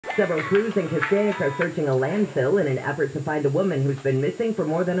Several crews in Passaic are searching a landfill in an effort to find a woman who's been missing for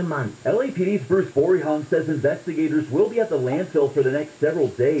more than a month. LAPD's Bruce Borihon says investigators will be at the landfill for the next several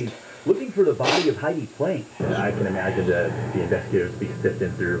days looking for the body of Heidi Plank. I can imagine the investigators be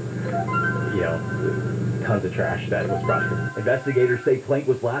sifting through, tons of trash that was brought here. Investigators say Plank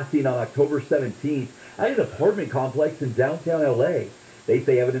was last seen on October 17th at an apartment complex in downtown LA. They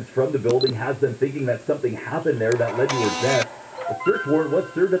say evidence from the building has them thinking that something happened there that led to her death. A search warrant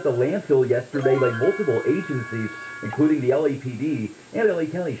was served at the landfill yesterday by multiple agencies, including the LAPD and LA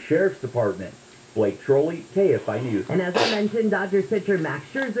County Sheriff's Department. Blake Trolley, KFI News. And as I mentioned, Dodgers pitcher Max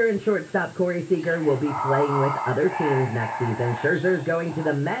Scherzer and shortstop Corey Seager will be playing with other teams next season. Scherzer is going to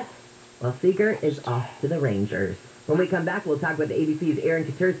the Mets, while Seager is off to the Rangers. When we come back, we'll talk with ABC's Aaron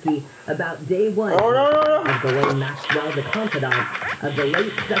Katersky about day one of Ghislaine Maxwell, the confidant of the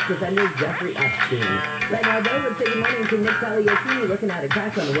late sex offender Jeffrey Epstein. Right now, though, let's say good morning to Nick Taliotti, looking at a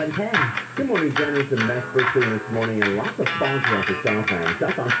crash on the 110. Good morning, Jen. It's a mess first thing this morning, and lots of spawns around the Southland.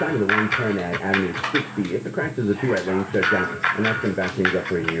 South on side of the 110 at Avenue 60. If the crash is a two-right lane shutdown, and that's going to back things up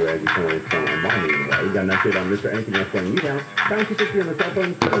for you as you come away from a morning. You got an update on Mr. Anything else going you down. Down 250 on the cell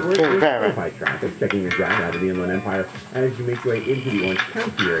phone. Verify traffic. Checking your drive out of the Inland Empire as you make your way into the Orange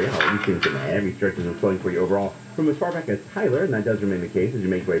County area. All these things in every stretches of flowing for you overall from as far back as Tyler, and that does remain the case as you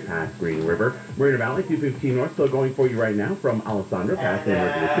make your way past Green River. Marina Valley, 215 north, still going for you right now from Alessandro, past the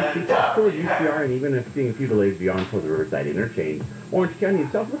River 60, towards UCR, and even seeing a few delays beyond for the Riverside Interchange. Orange County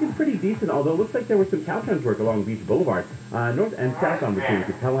itself looking pretty decent, although it looks like there was some Caltrans work along Beach Boulevard, north and south on between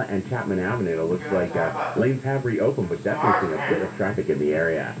Capella and Chapman Avenue. It looks like lanes have reopened, but definitely seeing a bit of traffic in the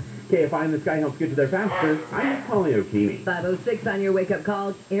area. KFI in the Sky helps get you there faster. I'm Colin O'Keefe. 5:06 on your wake-up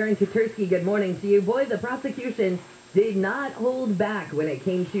call. Aaron Katersky, good morning to you. Boy, the prosecution did not hold back when it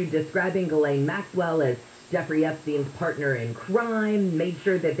came to describing Ghislaine Maxwell as Jeffrey Epstein's partner in crime, made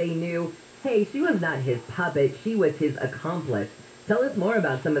sure that they knew, hey, she was not his puppet, she was his accomplice. Tell us more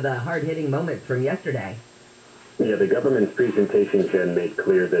about some of the hard-hitting moments from yesterday. Yeah, the government's presentation, Jen, made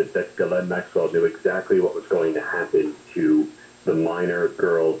clear that Ghislaine Maxwell knew exactly what was going to happen to the minor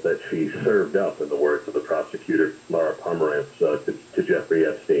girls that she served up, in the words of the prosecutor, Laura Pomerantz, to Jeffrey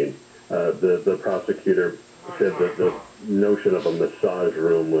Epstein. The prosecutor said that the notion of a massage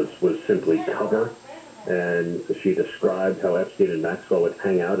room was simply cover, and she described how Epstein and Maxwell would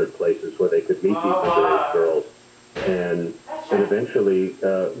hang out at places where they could meet these underage girls and eventually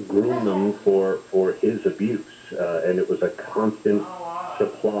groom them for his abuse. And it was a constant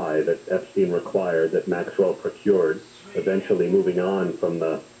supply that Epstein required, that Maxwell procured, eventually moving on from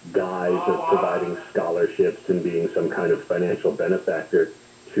the guise of providing scholarships and being some kind of financial benefactor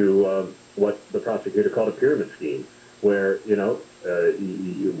to what the prosecutor called a pyramid scheme, where,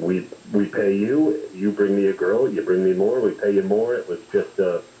 we pay you, you bring me a girl, you bring me more, we pay you more. It was just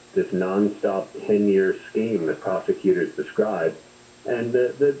this nonstop 10-year scheme that prosecutors described. And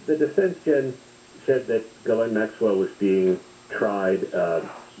the defense, Jen, said that Ghislaine Maxwell was being tried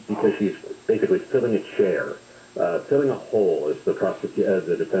because she's basically filling a chair. Filling a hole, as the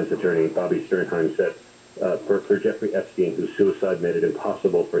defense attorney, Bobby Sternheim, said, for Jeffrey Epstein, whose suicide made it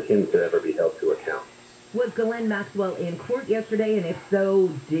impossible for him to ever be held to account. Was Ghislaine Maxwell in court yesterday, and if so,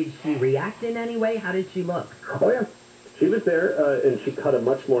 did she react in any way? How did she look? Oh, yeah. She was there, and she cut a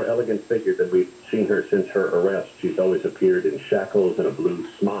much more elegant figure than we've seen her since her arrest. She's always appeared in shackles and a blue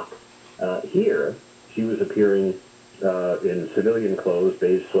smock. Here, she was appearing in civilian clothes,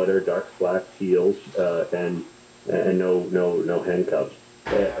 beige sweater, dark black heels, and no handcuffs.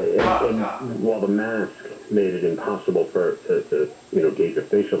 And while the mask made it impossible for her to gauge a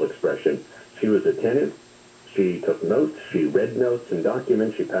facial expression, she was attentive. She took notes. She read notes and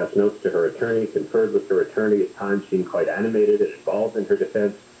documents. She passed notes to her attorney, conferred with her attorney. At times, seemed quite animated and involved in her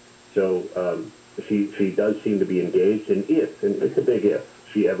defense. So she does seem to be engaged. And it's a big if,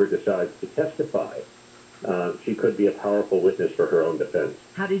 she ever decides to testify, she could be a powerful witness for her own defense.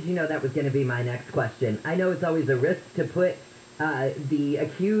 How did you know that was going to be my next question? I know it's always a risk to put the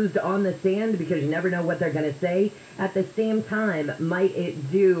accused on the stand because you never know what they're going to say. At the same time, might it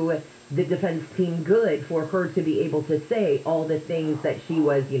do the defense team good for her to be able to say all the things that she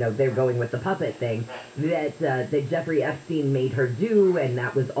was, they're going with the puppet thing, that Jeffrey Epstein made her do, and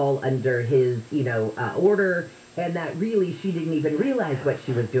that was all under his, order, and that really she didn't even realize what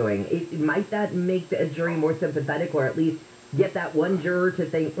she was doing. Might that make a jury more sympathetic, or at least get that one juror to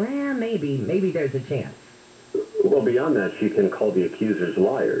think, well, maybe there's a chance? Well, beyond that, she can call the accusers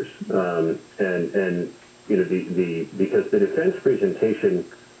liars, because the defense presentation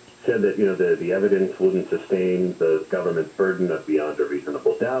said that the evidence wouldn't sustain the government's burden of beyond a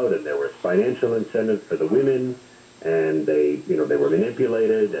reasonable doubt, and there was financial incentive for the women, and they were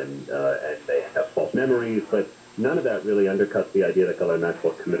manipulated, and they have false memories, but none of that really undercuts the idea that Ghislaine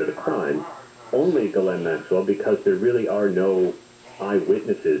Maxwell committed a crime. Only Ghislaine Maxwell, because there really are no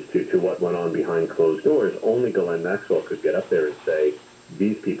eyewitnesses to what went on behind closed doors. Only Ghislaine Maxwell could get up there and say,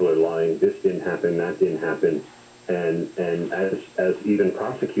 these people are lying, this didn't happen, that didn't happen, and as even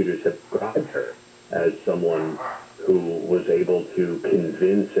prosecutors have described her as someone who was able to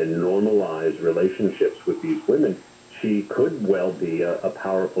convince and normalize relationships with these women, she could well be a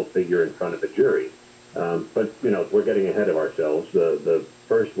powerful figure in front of a jury. But, we're getting ahead of ourselves. The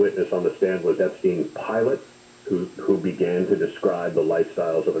first witness on the stand was Epstein's pilot, who began to describe the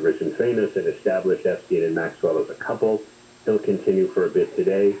lifestyles of the rich and famous and established Epstein and Maxwell as a couple. He'll continue for a bit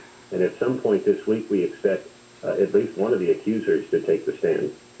today. And at some point this week, we expect at least one of the accusers to take the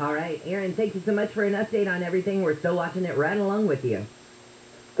stand. All right, Aaron, thank you so much for an update on everything. We're still watching it right along with you.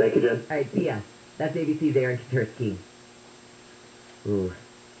 Thank you, Jen. All right, see ya. That's ABC's Aaron Katursky. Ooh.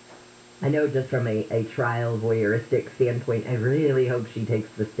 I know just from a trial voyeuristic standpoint, I really hope she takes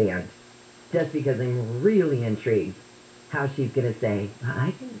the stand. Just because I'm really intrigued how she's going to say,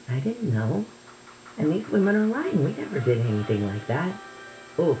 I didn't know. And these women are lying. We never did anything like that.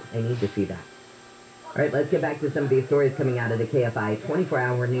 Oh, I need to see that. All right, let's get back to some of these stories coming out of the KFI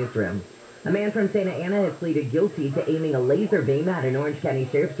 24-hour newsroom. A man from Santa Ana has pleaded guilty to aiming a laser beam at an Orange County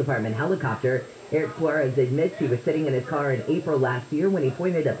Sheriff's Department helicopter. Eric Flores admits he was sitting in his car in April last year when he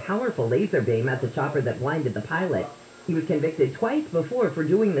pointed a powerful laser beam at the chopper that blinded the pilot. He was convicted twice before for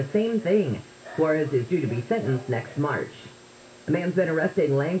doing the same thing. Flores is due to be sentenced next March. A man's been arrested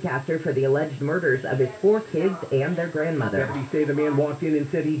in Lancaster for the alleged murders of his 4 kids and their grandmother. Deputies say the man walked in and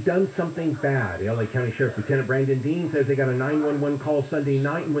said he'd done something bad. L.A. County Sheriff Lieutenant Brandon Dean says they got a 911 call Sunday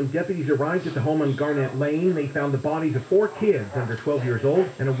night, and when deputies arrived at the home on Garnett Lane, they found the bodies of 4 kids under 12 years old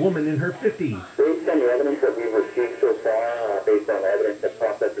and a woman in her 50s. Based on the evidence that we've received so far, based on the evidence that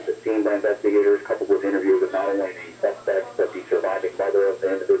processed at the scene by investigators, coupled with interviews with not only the suspects but the surviving mother of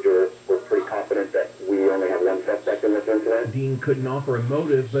the individuals, we're pretty confident that we only have one suspect in this incident. Dean couldn't offer a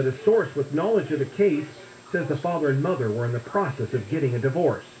motive, but a source with knowledge of the case says the father and mother were in the process of getting a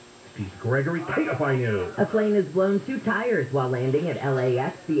divorce. Steve Gregory, KFI News. A plane has blown 2 tires while landing at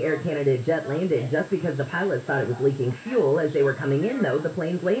LAX. The Air Canada jet landed just because the pilots thought it was leaking fuel. As they were coming in, though, the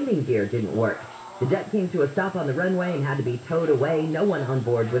plane's landing gear didn't work. The jet came to a stop on the runway and had to be towed away. No one on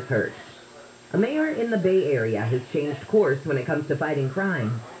board was hurt. A mayor in the Bay Area has changed course when it comes to fighting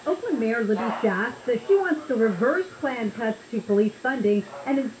crime. Oakland Mayor Libby Schaaf says she wants to reverse planned cuts to police funding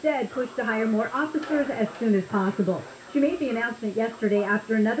and instead push to hire more officers as soon as possible. She made the announcement yesterday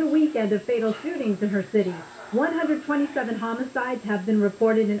after another weekend of fatal shootings in her city. 127 homicides have been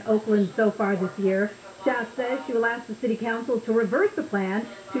reported in Oakland so far this year. Schaaf says she will ask the city council to reverse the plan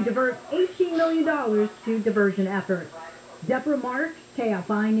to divert $18 million to diversion efforts. Deborah Mark,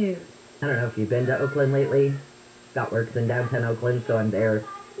 KFI News. I don't know if you've been to Oakland lately. Scott works in downtown Oakland, so I'm there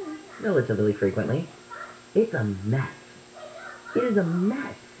relatively frequently. It's a mess. It is a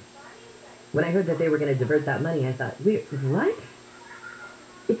mess. When I heard that they were going to divert that money, I thought, what?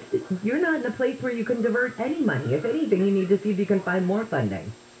 You're not in a place where you can divert any money. If anything, you need to see if you can find more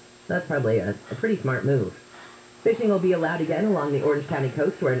funding. So that's probably a pretty smart move. Fishing will be allowed again along the Orange County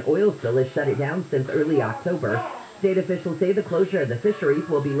coast, where an oil spill has shut it down since early October. State officials say the closure of the fisheries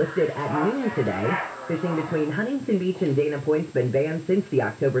will be lifted at noon today. Fishing between Huntington Beach and Dana Point's been banned since the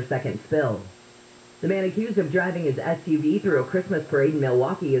October 2nd spill. The man accused of driving his SUV through a Christmas parade in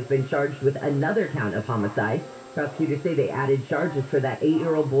Milwaukee has been charged with another count of homicide. Prosecutors say they added charges for that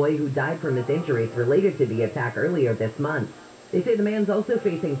 8-year-old boy who died from his injuries related to the attack earlier this month. They say the man's also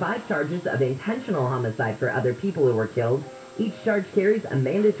facing 5 charges of intentional homicide for other people who were killed. Each charge carries a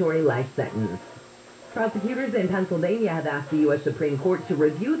mandatory life sentence. Prosecutors in Pennsylvania have asked the U.S. Supreme Court to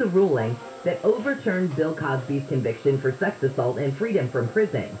review the ruling that overturned Bill Cosby's conviction for sex assault and freedom from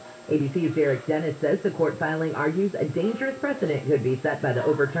prison. ABC's Derek Dennis says the court filing argues a dangerous precedent could be set by the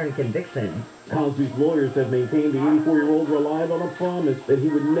overturned conviction. Cosby's lawyers have maintained the 84-year-old relied on a promise that he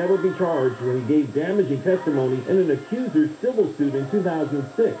would never be charged when he gave damaging testimony in an accuser's civil suit in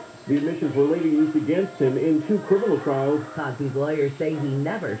 2006. The admissions were later used against him in 2 criminal trials. Cosby's lawyers say he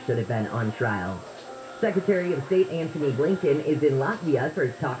never should have been on trial. Secretary of State Antony Blinken is in Latvia for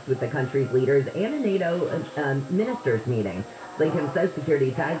his talks with the country's leaders and a NATO ministers meeting. Blinken says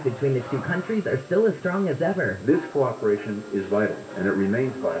security ties between the 2 countries are still as strong as ever. This cooperation is vital, and it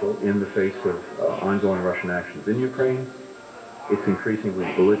remains vital in the face of ongoing Russian actions in Ukraine, its increasingly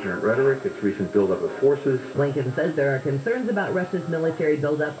belligerent rhetoric, its recent buildup of forces. Blinken says there are concerns about Russia's military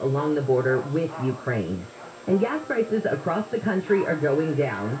buildup along the border with Ukraine. And gas prices across the country are going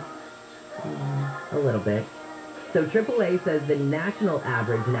down. A little bit. So AAA says the national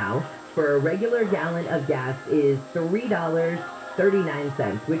average now for a regular gallon of gas is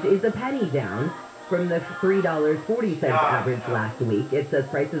 $3.39, which is a penny down from the $3.40 average last week. It says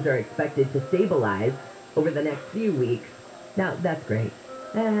prices are expected to stabilize over the next few weeks. Now, that's great.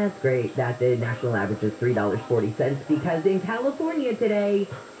 That's great that the national average is $3.40 because in California today,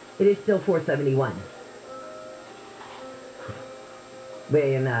 it is still $4.71.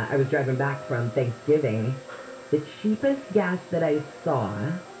 When I was driving back from Thanksgiving, the cheapest gas that I saw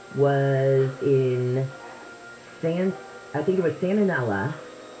was in I think it was Santa Anela,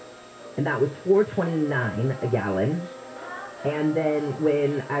 and that was $4.29 a gallon. And then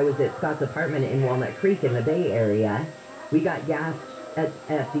when I was at Scott's apartment in Walnut Creek in the Bay Area, we got gas at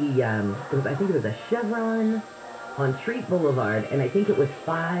the, I think it was a Chevron on Treat Boulevard, and I think it was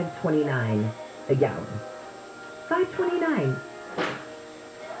 $5.29 a gallon. $5.29.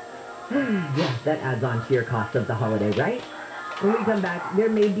 Yeah, that adds on to your cost of the holiday, right? When we come back, there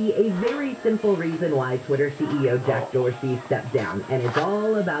may be a very simple reason why Twitter CEO Jack Dorsey stepped down, and it's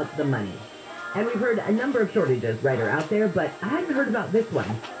all about the money. And we've heard a number of shortages right out there, but I hadn't heard about this one.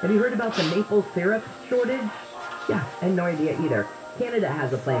 Have you heard about the maple syrup shortage? Yeah, I had no idea either. Canada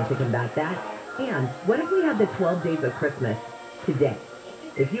has a plan to combat that. And what if we had the 12 days of Christmas today?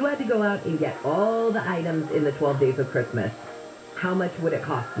 If you had to go out and get all the items in the 12 days of Christmas, how much would it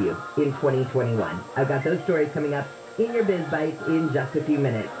cost you in 2021? I've got those stories coming up in your Biz Bites in just a few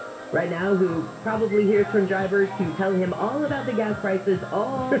minutes. Right now, who probably hears from drivers who tell him all about the gas prices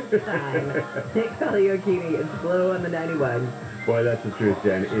all the time. Nick O'Keefe, it's Blow on the 91. Boy, that's the truth,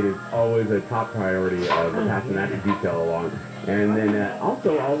 Jen. It is always a top priority of passing that detail along. And then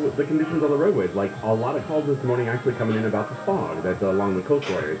also all the conditions on the roadways, like a lot of calls this morning actually coming in about the fog that's along the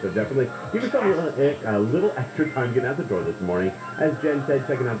coastal area. So definitely give yourself a little extra time getting out the door this morning. As Jen said,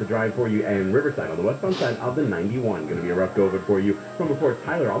 checking out the drive for you and Riverside on the westbound side of the 91. Going to be a rough go of it for you from before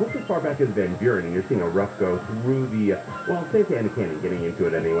Tyler, almost as far back as Van Buren. And you're seeing a rough go through the, Safety and Canyon, getting into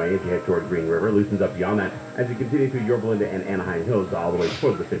it anyway as you head toward Green River. Loosens up beyond that as you continue through Yorba Linda and Anaheim Hills all the way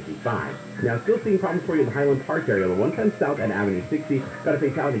toward the 55. Now, still seeing problems for you in the Highland Park area. The 110 South and Avenue 60. Got a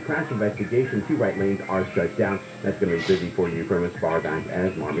fatality crash investigation. 2 right lanes are shut down. That's going to be busy for you from as far back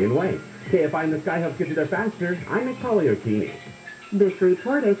as Marmion Way. KFI in the Sky helps get you there faster. I'm Nick O'Keefe. This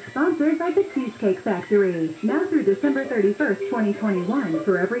report is sponsored by the Cheesecake Factory. Now through December 31st, 2021,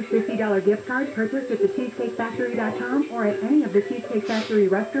 for every $50 gift card purchased at thecheesecakefactory.com or at any of the Cheesecake Factory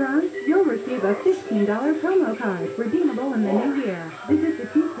restaurants, you'll receive a $15 promo card, redeemable in the new year.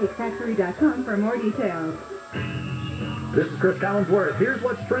 Visit thecheesecakefactory.com for more details. This is Chris Collinsworth. Here's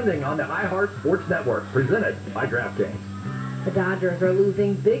what's trending on the iHeart Sports Network, presented by DraftKings. The Dodgers are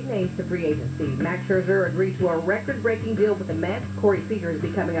losing big names to free agency. Max Scherzer agreed to a record-breaking deal with the Mets. Corey Seager is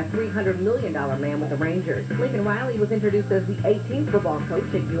becoming a $300 million man with the Rangers. Lincoln Riley was introduced as the 18th football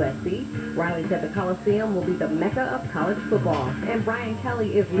coach at USC. Riley said the Coliseum will be the mecca of college football. And Brian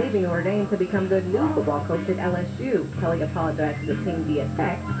Kelly is leaving Notre Dame to become the new football coach at LSU. Kelly apologized to the team via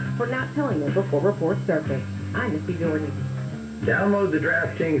text for not telling them before reports surfaced. I'm Missy Jordan. Download the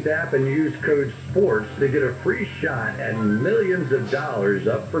DraftKings app and use code SPORTS to get a free shot at millions of dollars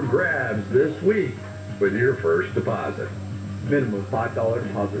up for grabs this week with your first deposit. Minimum $5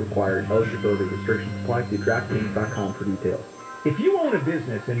 deposit required. Eligibility restrictions apply. See DraftKings.com for details. If you own a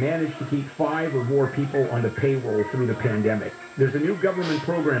business and manage to keep 5 or more people on the payroll through the pandemic, there's a new government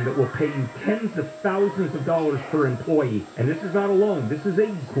program that will pay you tens of thousands of dollars per employee. And this is not a loan. This is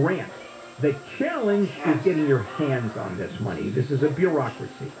a grant. The challenge is getting your hands on this money. This is a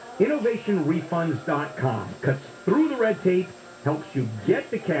bureaucracy. InnovationRefunds.com cuts through the red tape, helps you get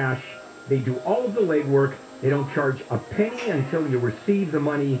the cash. They do all of the legwork. They don't charge a penny until you receive the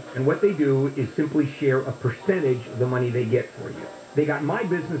money. And what they do is simply share a percentage of the money they get for you. They got my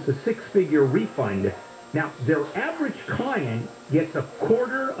business a 6-figure refund. Now, their average client gets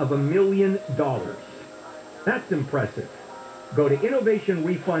 $250,000. That's impressive. Go to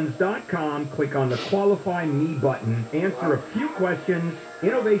InnovationRefunds.com, click on the Qualify Me button, answer a few questions.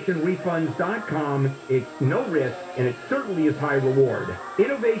 InnovationRefunds.com. It's no risk, and it certainly is high reward.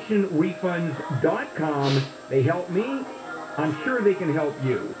 InnovationRefunds.com. They help me. I'm sure they can help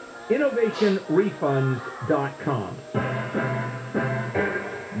you. InnovationRefunds.com.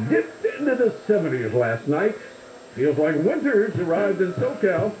 Dipped into the 70s last night. Feels like winter's arrived in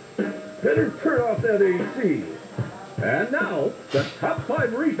SoCal. Better turn off that AC. And now, the top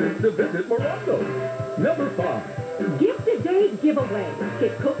 5 reasons to visit Morocco. Number 5. Gift a day giveaway.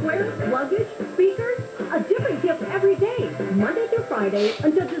 Get cookware, luggage, speakers, a different gift every day. Money Monday through Friday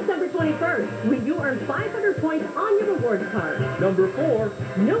until December 21st, when you earn 500 points on your rewards card. Number 4.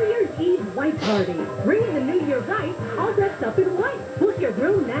 New Year's Eve White Party. Bringing the new year right, all dressed up in white. Book your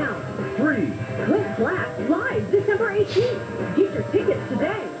room now. 3. Cliff Black, live December 18th. Get your tickets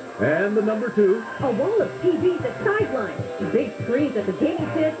today. And the number 2. A wall of TVs at sidelines, big screens at the gaming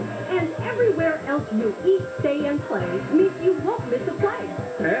pit, and everywhere else you eat, stay, and play means you won't miss a play.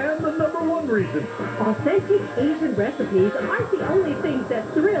 And the number 1 reason. Authentic Asian recipes aren't the only things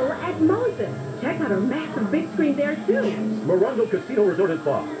that thrill at Moses. Check out our massive big screen there, too. Morongo Casino Resort and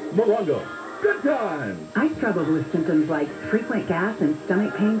Spa. Morongo. Good times. I struggled with symptoms like frequent gas and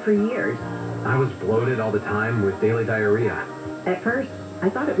stomach pain for years. I was bloated all the time with daily diarrhea. At first, I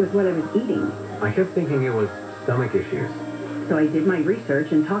thought it was what I was eating. I kept thinking it was stomach issues. So I did my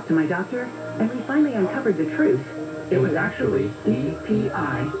research and talked to my doctor, and we finally uncovered the truth. It was actually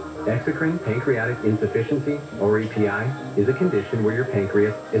EPI. Exocrine pancreatic insufficiency, or EPI, is a condition where your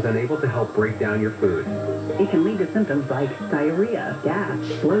pancreas is unable to help break down your food. It can lead to symptoms like diarrhea, gas,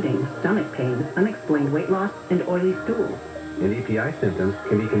 bloating, stomach pain, unexplained weight loss, and oily stools. And EPI symptoms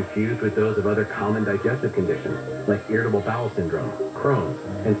can be confused with those of other common digestive conditions, like irritable bowel syndrome, Crohn's,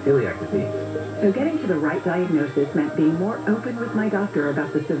 and celiac disease. So getting to the right diagnosis meant being more open with my doctor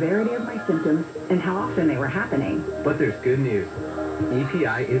about the severity of my symptoms and how often they were happening. But there's good news.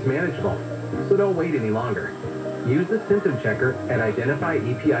 EPI is manageable, so don't wait any longer. Use the symptom checker at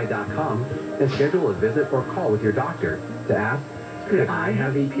identifyepi.com and schedule a visit or call with your doctor to ask, could I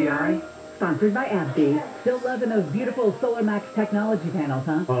have EPI? Sponsored by AbbVie. Still loving those beautiful SolarMax technology panels,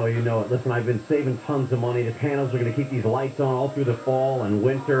 huh? Oh, you know it. Listen, I've been saving tons of money. The panels are going to keep these lights on all through the fall and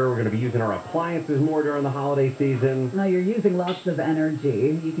winter. We're going to be using our appliances more during the holiday season. No, you're using lots of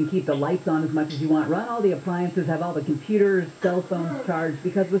energy. You can keep the lights on as much as you want. Run all the appliances, have all the computers, cell phones charged,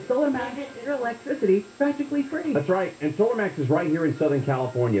 because with SolarMax, your electricity is practically free. That's right. And SolarMax is right here in Southern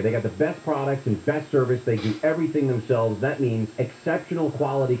California. They got the best products and best service. They do everything themselves. That means exceptional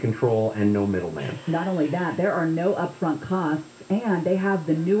quality control and no middleman. Not only that, there are no upfront costs, and they have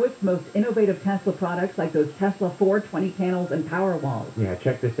the newest, most innovative Tesla products like those Tesla 420 panels and power walls. Yeah,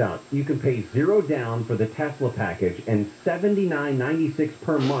 check this out. You can pay $0 down for the Tesla package and $79.96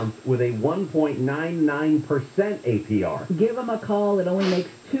 per month with a 1.99% APR. Give them a call. It only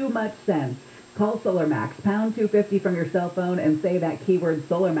makes too much sense. Call SolarMax, pound 250 from your cell phone and say that keyword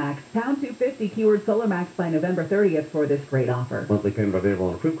SolarMax, pound 250 keyword SolarMax by November 30th for this great offer. Monthly payment available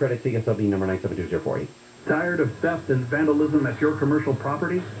on approved credit. See SLB number 97240. Tired of theft and vandalism at your commercial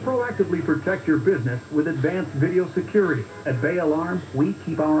property? Proactively protect your business with advanced video security. At Bay Alarm, we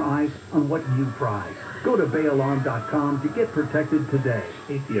keep our eyes on what you prize. Go to bayalarm.com to get protected today.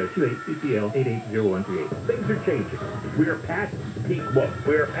 ACO 28CCL 880138. Things are changing. We're past peak look.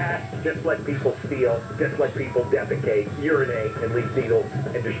 We're past just let people steal, just let people defecate, urinate, and leave needles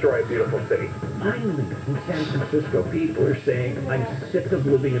and destroy a beautiful city. Finally, in San Francisco, people are saying, I'm sick of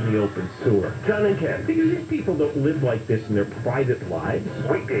living in the open sewer. John and Ken, because these people don't live like this in their private lives.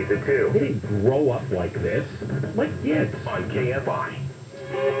 Weekdays at 2. They didn't grow up like this. Like kids. On KFI.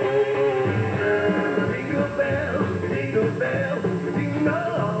 Jingle bell, jingle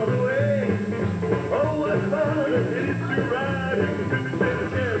all the way. Oh, what fun it is to ride in the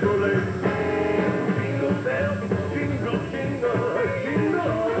Chevrolet. Jingle bell, jingle, jingle, jingle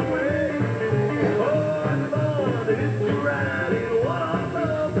all the way. Oh, what fun it is to ride in one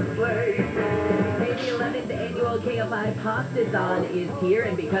of the sleigh. Hey, the 11th annual KFI Pastathon is here,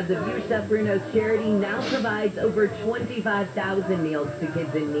 and because of you, Chef Bruno's charity now provides over 25,000 meals to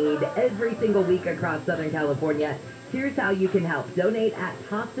kids in need every single week across Southern California. Here's how you can help. Donate at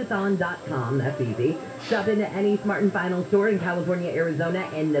pastathon.com. That's easy. Stop into any Smart & Final store in California, Arizona,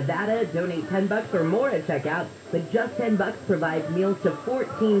 and Nevada. Donate $10 or more at checkout, but just $10 provides meals to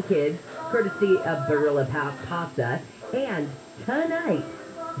 14 kids, courtesy of Barilla Pasta. And tonight,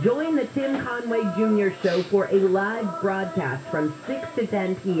 join the Tim Conway Jr. Show for a live broadcast from 6 to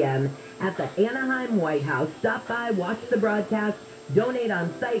 10 p.m. at the Anaheim White House. Stop by, watch the broadcast, donate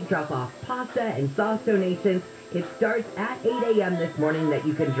on site, drop off pasta and sauce donations. It starts at 8 a.m. this morning that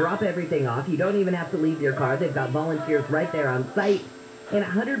you can drop everything off. You don't even have to leave your car. They've got volunteers right there on site. And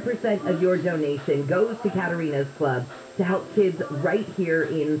 100% of your donation goes to Katarina's Club to help kids right here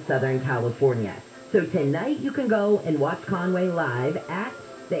in Southern California. So tonight you can go and watch Conway live at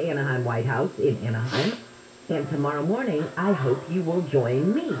the Anaheim White House in Anaheim. And tomorrow morning, I hope you will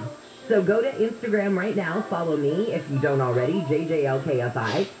join me. So go to Instagram right now. Follow me if you don't already,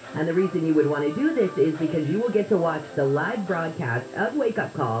 JJLKFI. And the reason you would want to do this is because you will get to watch the live broadcast of Wake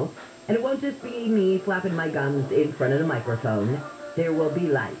Up Call. And it won't just be me flapping my gums in front of the microphone. There will be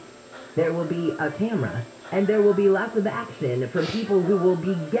lights. There will be a camera. and there will be lots of action from people who will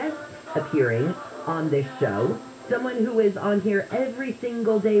be guest appearing on this show. Someone who is on here every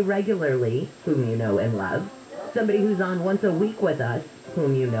single day regularly, whom you know and love. Somebody who's on once a week with us,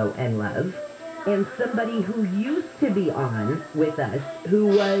 whom you know and love. And somebody who used to be on with us, who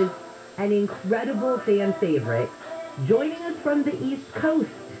was an incredible fan favorite, joining us from the East Coast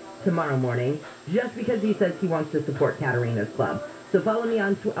tomorrow morning, just because he says he wants to support Katarina's Club. So follow me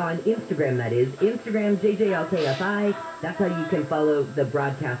on Instagram, that is. Instagram, JJLKFI. That's how you can follow the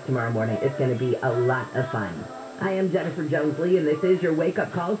broadcast tomorrow morning. It's going to be a lot of fun. I am Jennifer Jones-Lee, and this is your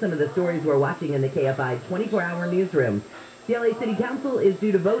wake-up call. Some of the stories we're watching in the KFI 24-hour newsroom. The LA City Council is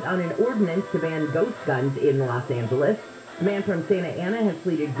due to vote on an ordinance to ban ghost guns in Los Angeles. A man from Santa Ana has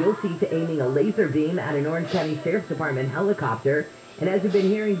pleaded guilty to aiming a laser beam at an Orange County Sheriff's Department helicopter. And as you've been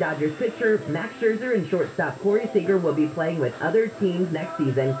hearing, Dodgers pitcher Max Scherzer and shortstop Corey Seager will be playing with other teams next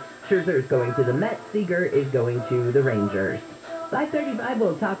season. Scherzer is going to the Mets. Seager is going to the Rangers. 5:35,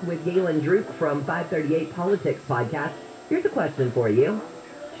 we'll talk with Galen Druke from 538 Politics Podcast. Here's a question for you.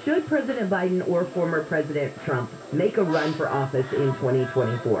 Should President Biden or former President Trump make a run for office in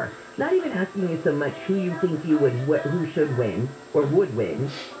 2024? Not even asking you so much who you think who should win or would win,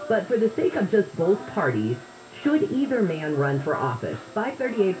 but for the sake of just both parties, should either man run for office?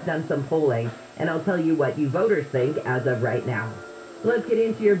 538's done some polling, and I'll tell you what you voters think as of right now. Let's get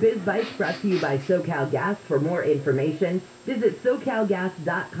into your Biz Bites, brought to you by SoCal Gas. For more information, visit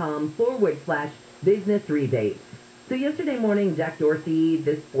SoCalGas.com/business rebates. So yesterday morning, Jack Dorsey,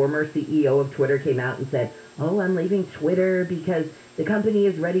 this former CEO of Twitter, came out and said, oh, I'm leaving Twitter because the company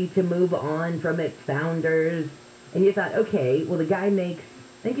is ready to move on from its founders. And you thought, okay, well, the guy makes,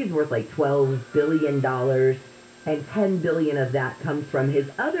 I think he's worth like $12 billion, and $10 billion of that comes from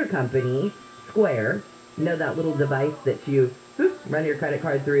his other company, Square. You know that little device that you run your credit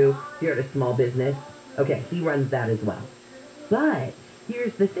card through if you're at a small business? Okay, he runs that as well. But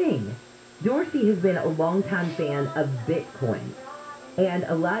here's the thing. Dorsey has been a longtime fan of Bitcoin. And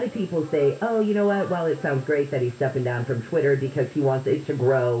a lot of people say, oh, you know what? Well, it sounds great that he's stepping down from Twitter because he wants it to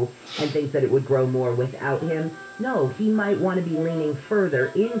grow and thinks that it would grow more without him. No, he might want to be leaning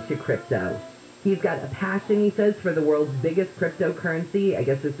further into crypto. He's got a passion, he says, for the world's biggest cryptocurrency. I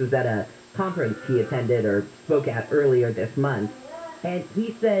guess this was at a conference he attended or spoke at earlier this month. And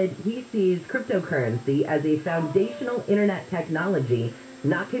he said he sees cryptocurrency as a foundational internet technology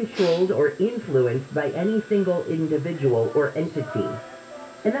not controlled or influenced by any single individual or entity.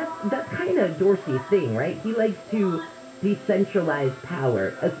 And that's kind of Dorsey's thing, right? He likes to decentralize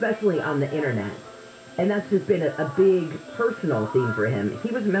power, especially on the internet. And that's just been a big personal theme for him.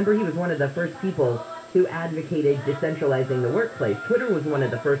 He was one of the first people who advocated decentralizing the workplace. Twitter was one of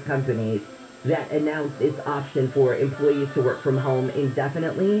the first companies that announced its option for employees to work from home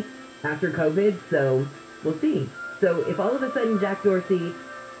indefinitely after COVID. So we'll see. So if all of a sudden Jack Dorsey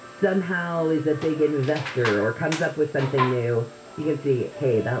somehow is a big investor or comes up with something new, you can see,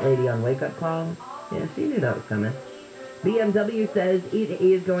 hey, that lady on Wake Up Call, yeah, she knew that was coming. BMW says it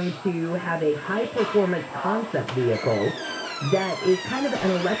is going to have a high-performance concept vehicle that is kind of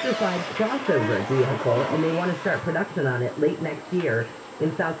an electrified crossover vehicle, and they want to start production on it late next year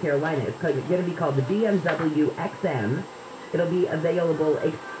in South Carolina. It's going to be called the BMW XM. It'll be available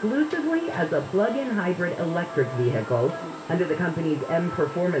exclusively as a plug-in hybrid electric vehicle under the company's M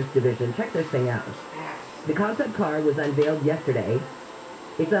Performance division. Check this thing out. The concept car was unveiled yesterday.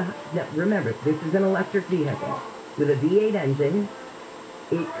 Remember, this is an electric vehicle with a V8 engine.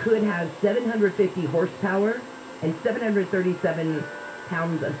 It could have 750 horsepower and 737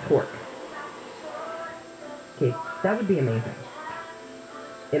 pounds of torque. Okay, that would be amazing.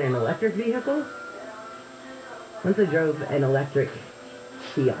 In an electric vehicle? Once I drove an electric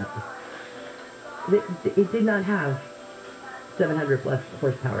Fiat, it did not have 700 plus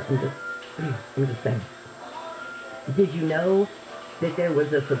horsepower. I'm just saying. Did you know that there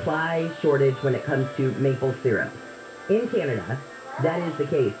was a supply shortage when it comes to maple syrup? In Canada, that is the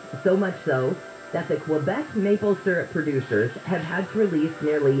case. So much so that the Quebec maple syrup producers have had to release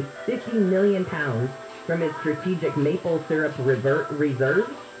nearly 50 million pounds from its strategic maple syrup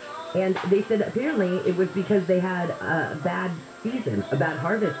reserves. And they said apparently it was because they had a bad season, a bad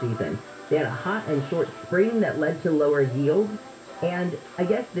harvest season. They had a hot and short spring that led to lower yields. And I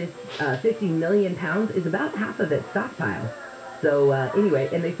guess this 50 million pounds is about half of its stockpile. So anyway,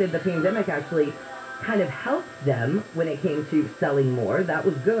 and they said the pandemic actually kind of helped them when it came to selling more. That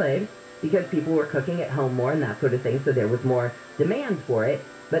was good because people were cooking at home more and that sort of thing. So there was more demand for it.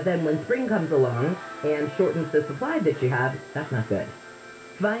 But then when spring comes along and shortens the supply that you have, that's not good.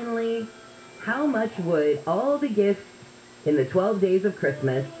 Finally, how much would all the gifts in the 12 days of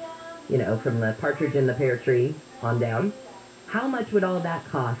Christmas you know, from the partridge in the pear tree on down, how much would all that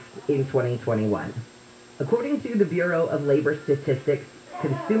cost in 2021? According to the Bureau of Labor Statistics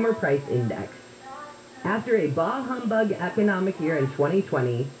Consumer Price Index, after a bah humbug economic year in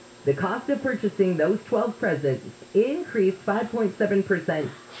 2020, the cost of purchasing those 12 presents increased 5.7%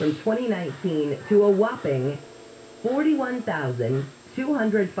 from 2019 to a whopping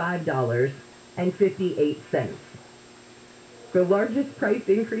 $41,205.58. The largest price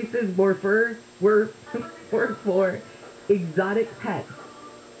increases were for exotic pets,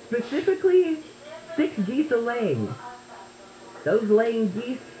 specifically 6 geese a-laying. Those laying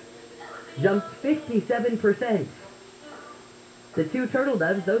geese jumped 57%. The 2 turtle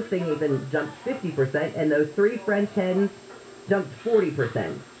doves, those things even jumped 50%, and those 3 French hens jumped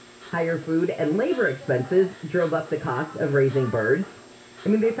 40%. Higher food and labor expenses drove up the cost of raising birds. I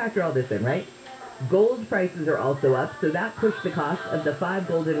mean, they factor all this in, right? Gold prices are also up, so that pushed the cost of the 5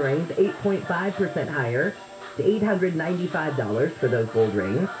 golden rings 8.5% higher to $895 for those gold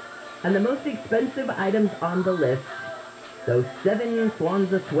rings. And the most expensive items on the list, those 7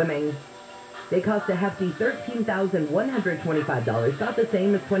 swans a-swimming, they cost a hefty $13,125, about the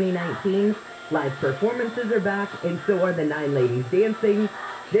same as 2019. Live performances are back, and so are the 9 ladies dancing.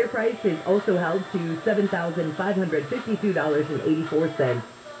 Their price is also held to $7,552.84.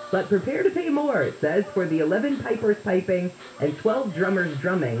 But prepare to pay more, it says, for the 11 pipers piping and 12 drummers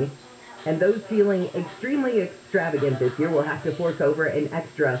drumming. And those feeling extremely extravagant this year will have to fork over an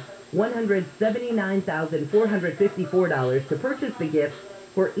extra $179,454 to purchase the gifts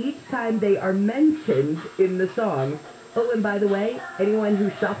for each time they are mentioned in the song. Oh, and by the way, anyone who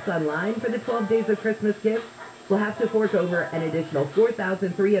shops online for the 12 Days of Christmas gifts will have to fork over an additional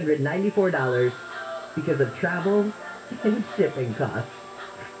 $4,394 because of travel and shipping costs.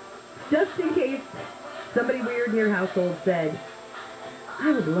 Just in case somebody weird in your household said,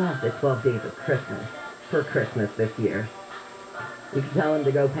 I would love the 12 Days of Christmas for Christmas this year. You can tell them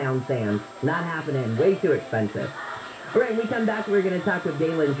to go pound sand. Not happening. Way too expensive. All right, when we come back, we're going to talk with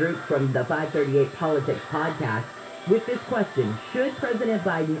Galen Droop from the 538 Politics podcast with this question. Should President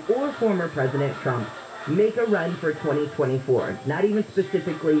Biden or former President Trump make a run for 2024? Not even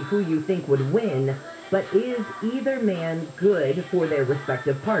specifically who you think would win, but is either man good for their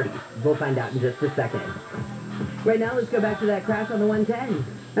respective parties? We'll find out in just a second. Right now, let's go back to that crash on the 110.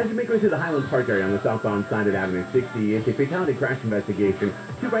 As you make way to the Highlands Park area on the southbound side of Avenue 60, it's a fatality crash investigation.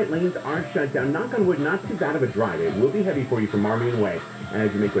 2 right lanes are shut down. Knock on wood, not too bad of a drive. It will be heavy for you from Army and Way as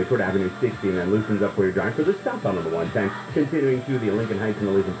you make way toward Avenue 60 and then loosens up for your drive for the southbound on the 110, continuing through the Lincoln Heights and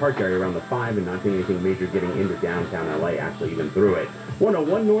the Legion Park area around the 5 and not seeing anything major getting into downtown LA, actually even through it.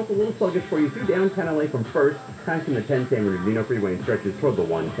 101 north, a little sluggish for you through downtown LA from 1st, passing the 10 San Bernardino Freeway and stretches toward the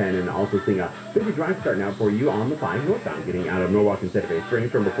 110, and also seeing a busy drive starting out for you on the 5 northbound, getting out of Norwalk and Santa Fe Springs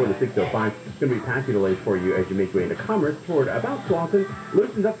from before the 605. It's going to be passing delays for you as you make your way into Commerce toward about Slauson.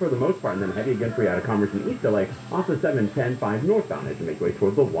 Loosens up for the most part, and then heavy again for you out of Commerce in East LA, off the 710 5 northbound as you make your way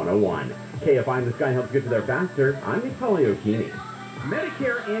toward the 101. KFI in the Sky helps get you there faster. I'm Nicole O'Keefe.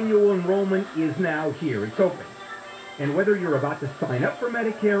 Medicare annual enrollment is now here. It's open. And whether you're about to sign up for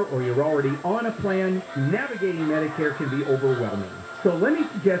Medicare or you're already on a plan, navigating Medicare can be overwhelming. So let me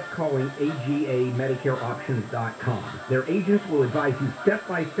suggest calling AGAMedicareOptions.com. Their agents will advise you step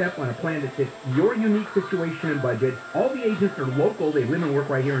by step on a plan that fits your unique situation and budget. All the agents are local. They live and work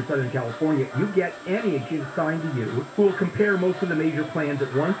right here in Southern California. You get an agent assigned to you who will compare most of the major plans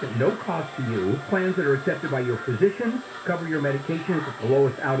at once at no cost to you. Plans that are accepted by your physicians, cover your medications at the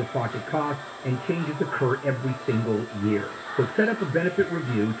lowest out-of-pocket cost, and changes occur every single year. So set up a benefit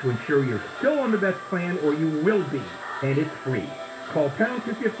review to ensure you're still on the best plan, or you will be, and it's free. Call pound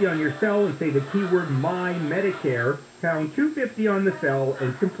 250 on your cell and say the keyword My Medicare, pound 250 on the cell,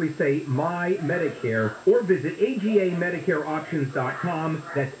 and simply say My Medicare, or visit AGAMedicareOptions.com.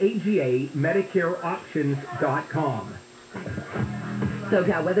 That's AGAMedicareOptions.com.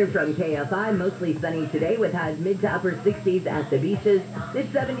 SoCal weather from KFI, mostly sunny today with highs mid to upper 60s at the beaches,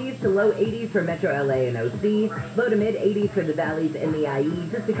 mid 70s to low 80s for Metro LA and OC, low to mid 80s for the valleys and the IE,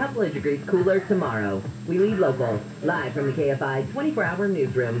 just a couple of degrees cooler tomorrow. We lead local, live from the KFI 24-hour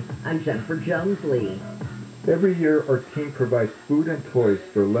newsroom. I'm Jennifer Jones-Lee. Every year, our team provides food and toys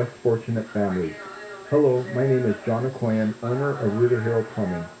for less fortunate families. Hello, my name is John Okoyan, owner of River Hill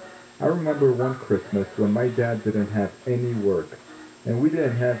Plumbing. I remember one Christmas when my dad didn't have any work, and we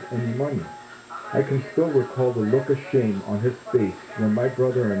didn't have any money. I can still recall the look of shame on his face when my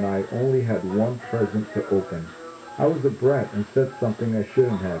brother and I only had one present to open. I was a brat and said something I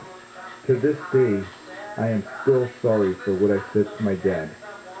shouldn't have. To this day, I am still sorry for what I said to my dad.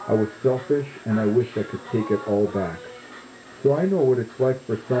 I was selfish and I wish I could take it all back. so I know what it's like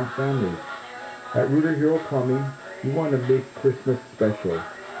for some families. At Rooter Hero Plumbing, we want to make Christmas special.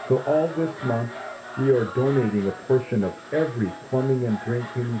 So all this month, we are donating a portion of every plumbing and drain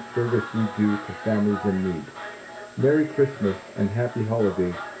cleaning service we do to families in need. Merry Christmas and Happy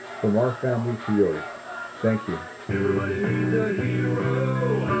Holidays from our family to yours. Thank you.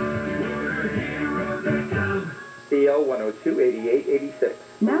 CO 102-8886.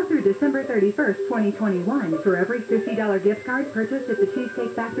 Now through December 31st, 2021, for every $50 gift card purchased at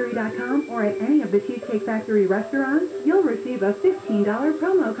thecheesecakefactory.com or at any of the Cheesecake Factory restaurants, you'll receive a $15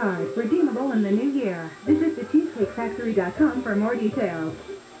 promo card, redeemable in the new year. Visit thecheesecakefactory.com for more details.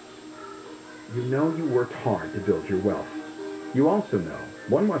 You know you worked hard to build your wealth. You also know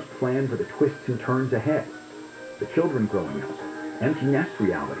one must plan for the twists and turns ahead, the children growing up, empty nest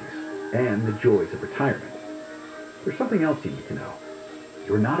realities, and the joys of retirement. There's something else you need to know.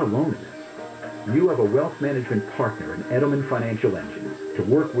 You're not alone in this. You have a wealth management partner in Edelman Financial Engines to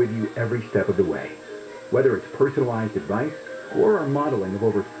work with you every step of the way. Whether it's personalized advice or our modeling of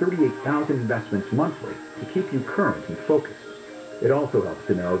over 38,000 investments monthly to keep you current and focused. It also helps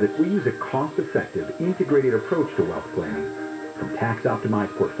to know that we use a cost-effective, integrated approach to wealth planning, from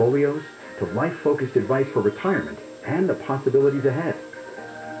tax-optimized portfolios to life-focused advice for retirement and the possibilities ahead.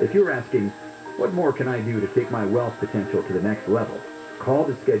 If you're asking, what more can I do to take my wealth potential to the next level? Call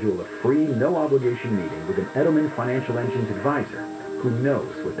to schedule a free, no-obligation meeting with an Edelman Financial Engines advisor who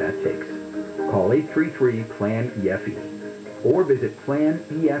knows what that takes. Call 833-PLAN-EFE or visit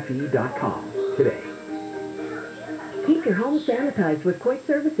planefe.com today. Keep your home sanitized with Coit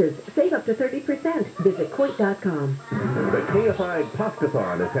services. Save up to 30%. Visit Coit.com. The KFI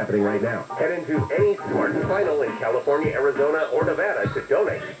Pastathon is happening right now. Head into any Smart & Final in California, Arizona, or Nevada to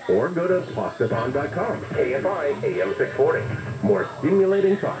donate. Or go to pastathon.com. KFI AM 640. More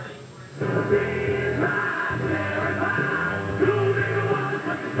stimulating talk.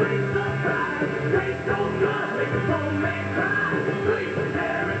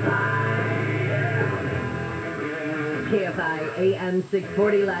 KFI AM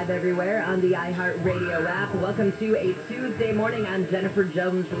 640 live everywhere on the iHeartRadio app. Welcome to a Tuesday morning. I'm Jennifer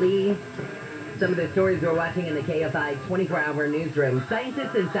Jones-Lee. Some of the stories we're watching in the KFI 24-hour newsroom.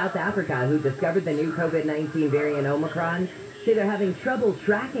 Scientists in South Africa who discovered the new COVID-19 variant Omicron say they're having trouble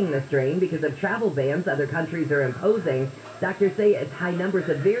tracking the strain because of travel bans other countries are imposing. Doctors say its high numbers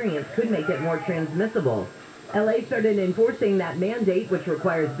of variants could make it more transmissible. LA started enforcing that mandate, which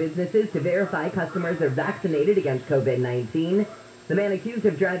requires businesses to verify customers are vaccinated against COVID-19. The man accused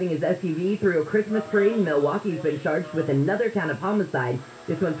of driving his SUV through a Christmas parade in Milwaukee's been charged with another count of homicide.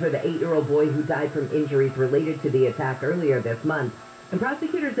 This one's for the 8-year-old boy who died from injuries related to the attack earlier this month. And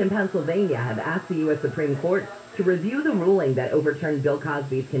prosecutors in Pennsylvania have asked the U.S. Supreme Court to review the ruling that overturned Bill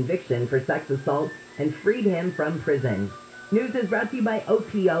Cosby's conviction for sex assault and freed him from prison. News is brought to you by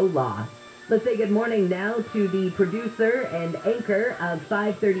OPO Law. Let's say good morning now to the producer and anchor of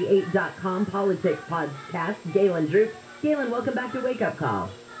 538.com Politics Podcast, Galen Droop. Galen, welcome back to Wake Up Call.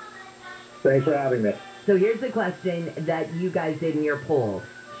 Thanks for having me. So here's the question that you guys did in your poll.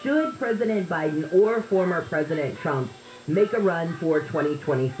 Should President Biden or former President Trump make a run for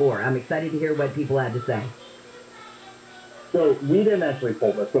 2024? I'm excited to hear what people had to say. So we didn't actually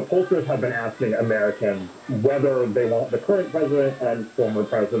poll this. The pollsters have been asking Americans whether they want the current president and former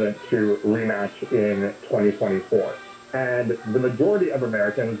president to rematch in 2024. And the majority of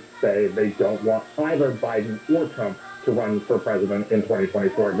Americans say they don't want either Biden or Trump to run for president in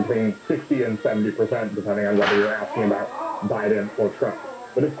 2024, between 60 and 70%, depending on whether you're asking about Biden or Trump.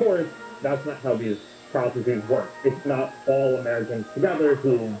 But of course, that's not how these processes work. It's not all Americans together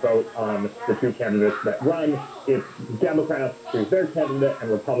who vote on the two candidates that run. It's Democrats choose their candidate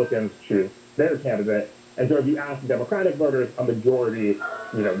and Republicans choose their candidate. And so if you ask Democratic voters, a majority,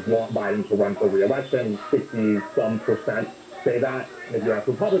 want Biden to run for re-election. 60-some% say that. And if you ask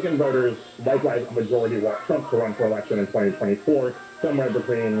Republican voters, likewise, a majority want Trump to run for election in 2024, somewhere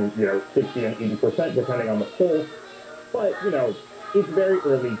between, 60 and 80%, depending on the poll. But, it's very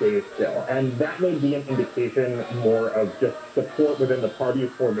early days still, and that may be an indication more of just support within the party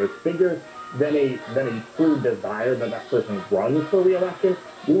for those figures than a true desire that that person runs for re-election.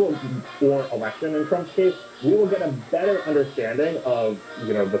 Or election in Trump's case, we will get a better understanding of,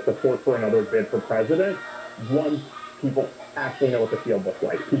 the support for another bid for president once people actually know what the field looks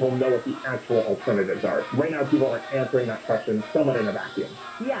like. People know what the actual alternatives are. Right now, people are answering that question somewhat in a vacuum.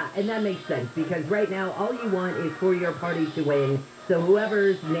 Yeah, and that makes sense, because right now, all you want is for your party to win. So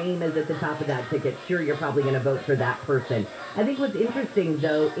whoever's name is at the top of that ticket, sure, you're probably going to vote for that person. I think what's interesting,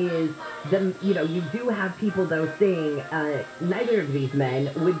 though, is you do have people, though, saying neither of these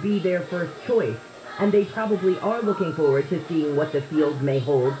men would be their first choice. and they probably are looking forward to seeing what the field may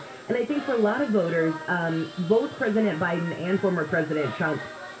hold. And I think for a lot of voters, both President Biden and former President Trump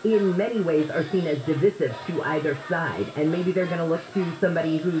in many ways are seen as divisive to either side, and maybe they're going to look to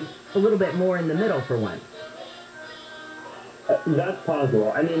somebody who's a little bit more in the middle for once. That's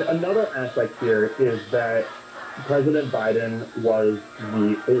possible. I mean, another aspect here is that President Biden was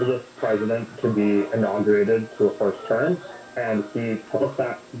the oldest president to be inaugurated to a first term, and he took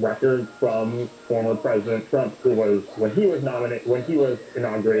that record from former President Trump, who was, when he was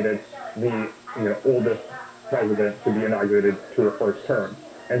inaugurated, the oldest president to be inaugurated to a first term.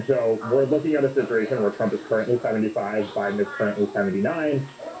 And so we're looking at a situation where Trump is currently 75, Biden is currently 79,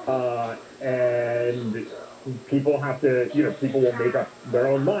 and people have to, people will make up their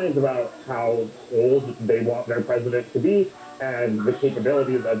own minds about how old they want their president to be and the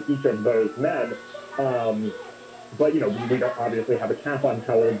capabilities of each of those men. But, we don't obviously have a cap on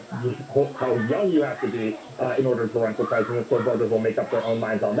how young you have to be in order to run for president, so voters will make up their own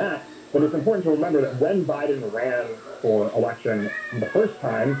minds on that. But it's important to remember that when Biden ran for election the first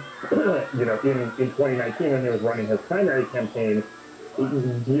time, in 2019 when he was running his primary campaign,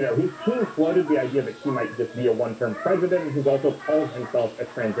 his team floated the idea that he might just be a one-term president, and he's also called himself a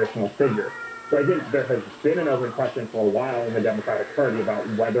transitional figure. So I think there has been an open question for a while in the Democratic Party about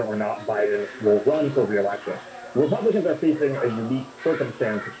whether or not Biden will run for re-election. Republicans are facing a unique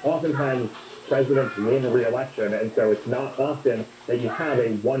circumstance. Oftentimes, presidents win re-election, and so it's not often that you have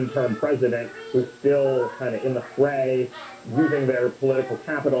a one-term president who's still kind of in the fray, using their political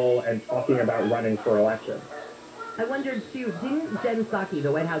capital and talking about running for election. I wondered, too, didn't Jen Psaki,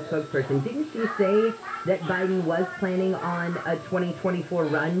 the White House spokesperson, didn't she say that Biden was planning on a 2024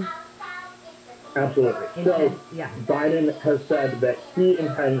 run? Absolutely. Biden has said that he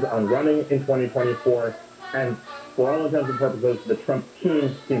intends on running in 2024, and for all intents and purposes, the Trump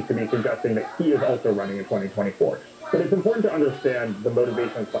team seems to be suggesting that he is also running in 2024. But it's important to understand the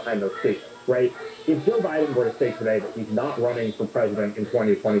motivations behind those statements, right? If Joe Biden were to say today that he's not running for president in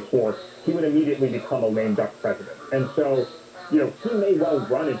 2024, he would immediately become a lame duck president. And so, he may well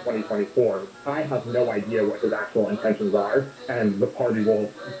run in 2024. I have no idea what his actual intentions are, and the party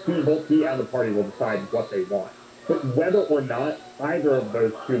both he and the party will decide what they want. But whether or not either of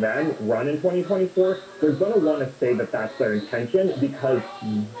those two men run in 2024, they're going to want to say that that's their intention, because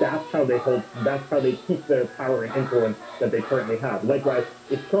that's how they keep their power and influence that they currently have. Likewise,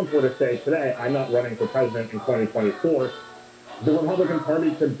 if Trump were to say today, I'm not running for president in 2024, the Republican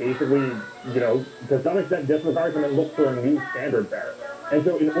Party could basically, to some extent disregard him and look for a new standard bearer. And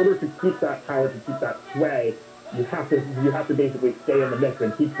so in order to keep that power, to keep that sway, you have to basically stay in the mix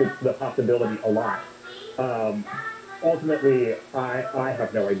and keep the possibility alive. Ultimately, I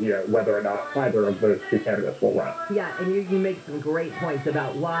have no idea whether or not either of those two candidates will run. Yeah, and you make some great points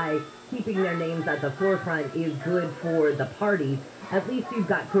about why keeping their names at the forefront is good for the party. At least you've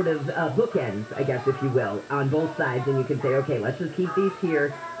got sort of bookends, I guess, if you will, on both sides, and you can say, okay, let's just keep these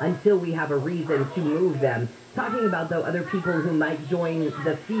here until we have a reason to move them. Talking about, though, other people who might join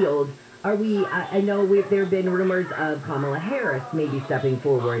the field, I know there have been rumors of Kamala Harris maybe stepping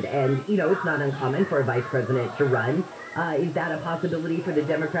forward, and, it's not uncommon for a vice president to run. Is that a possibility for the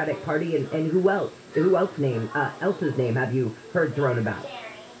Democratic Party, and who else? Else's name have you heard thrown about?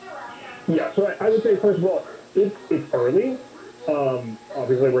 Yeah, so I would say, first of all, it's early.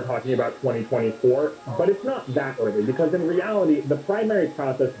 Obviously, we're talking about 2024, but it's not that early, because in reality, the primary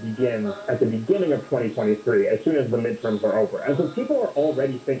process begins at the beginning of 2023, as soon as the midterms are over. And so people are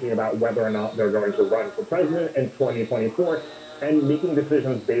already thinking about whether or not they're going to run for president in 2024 and making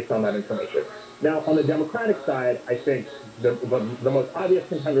decisions based on that information. Now, on the Democratic side, I think the most obvious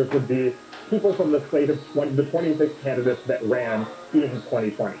contenders would be people from the slate of the 26 candidates that ran in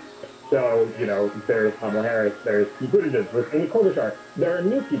 2020. So, there's Kamala Harris, there's Pete Buttigieg, there's Amy Klobuchar. There are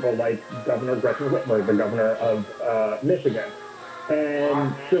new people like Governor Gretchen Whitmer, the governor of Michigan.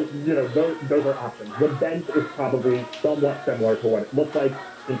 And so, those are options. The bench is probably somewhat similar to what it looked like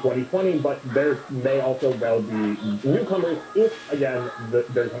in 2020, but there may also well be newcomers if, again,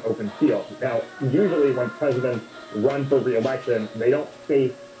 there's an open field. Now, usually when presidents run for re-election, they don't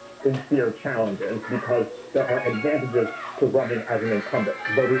face sincere challenges because there are advantages to running as an incumbent.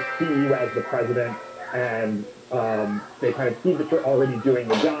 Voters see you as the president, and they kind of see that you're already doing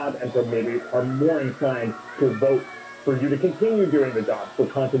the job, and so maybe are more inclined to vote for you to continue doing the job for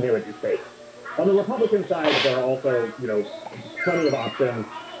continuity's sake. On the Republican side, there are also, plenty of options.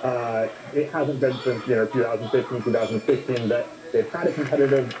 It hasn't been since, 2015, 2016 that they've had a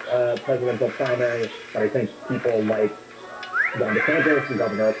competitive presidential primary, but I think people like Ron DeSantis, the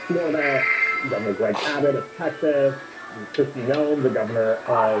governor of Florida, Governor Greg Abbott of Texas, Kristi Noem, the governor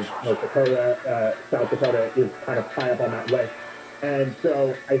of North Dakota, South Dakota, is kind of high up on that list. And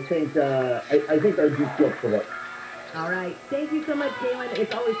so I think our do flip for vote. All right. Thank you so much, Galen.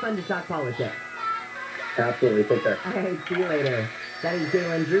 It's always fun to talk politics. Absolutely. Take care. All right. See you later. That is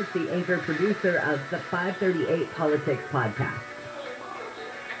Galen Druce, the anchor producer of the 538 Politics podcast.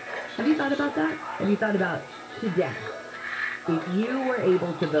 Have you thought about that? Have you thought about today? If you were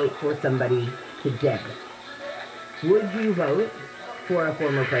able to vote for somebody today, would you vote for a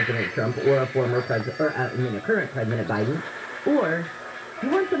former President Trump or a former president, or a current President Biden, or you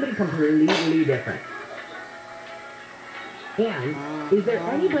want somebody completely different? And is there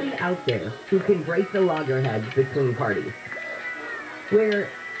anybody out there who can break the loggerheads between parties? Where,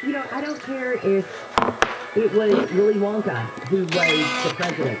 I don't care if it was Willy Wonka who was the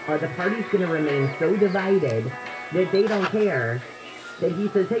president. Are the parties going to remain so divided that they don't care that he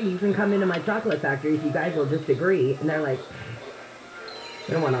says, hey, you can come into my chocolate factory if you guys will just agree? And they're like,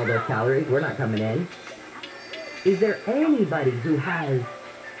 we don't want all those calories. We're not coming in. Is there anybody who has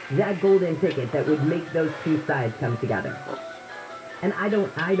that golden ticket that would make those two sides come together? And I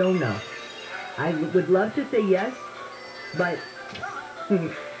don't know. I would love to say yes, but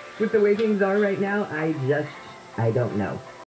with the way things are right now, I don't know.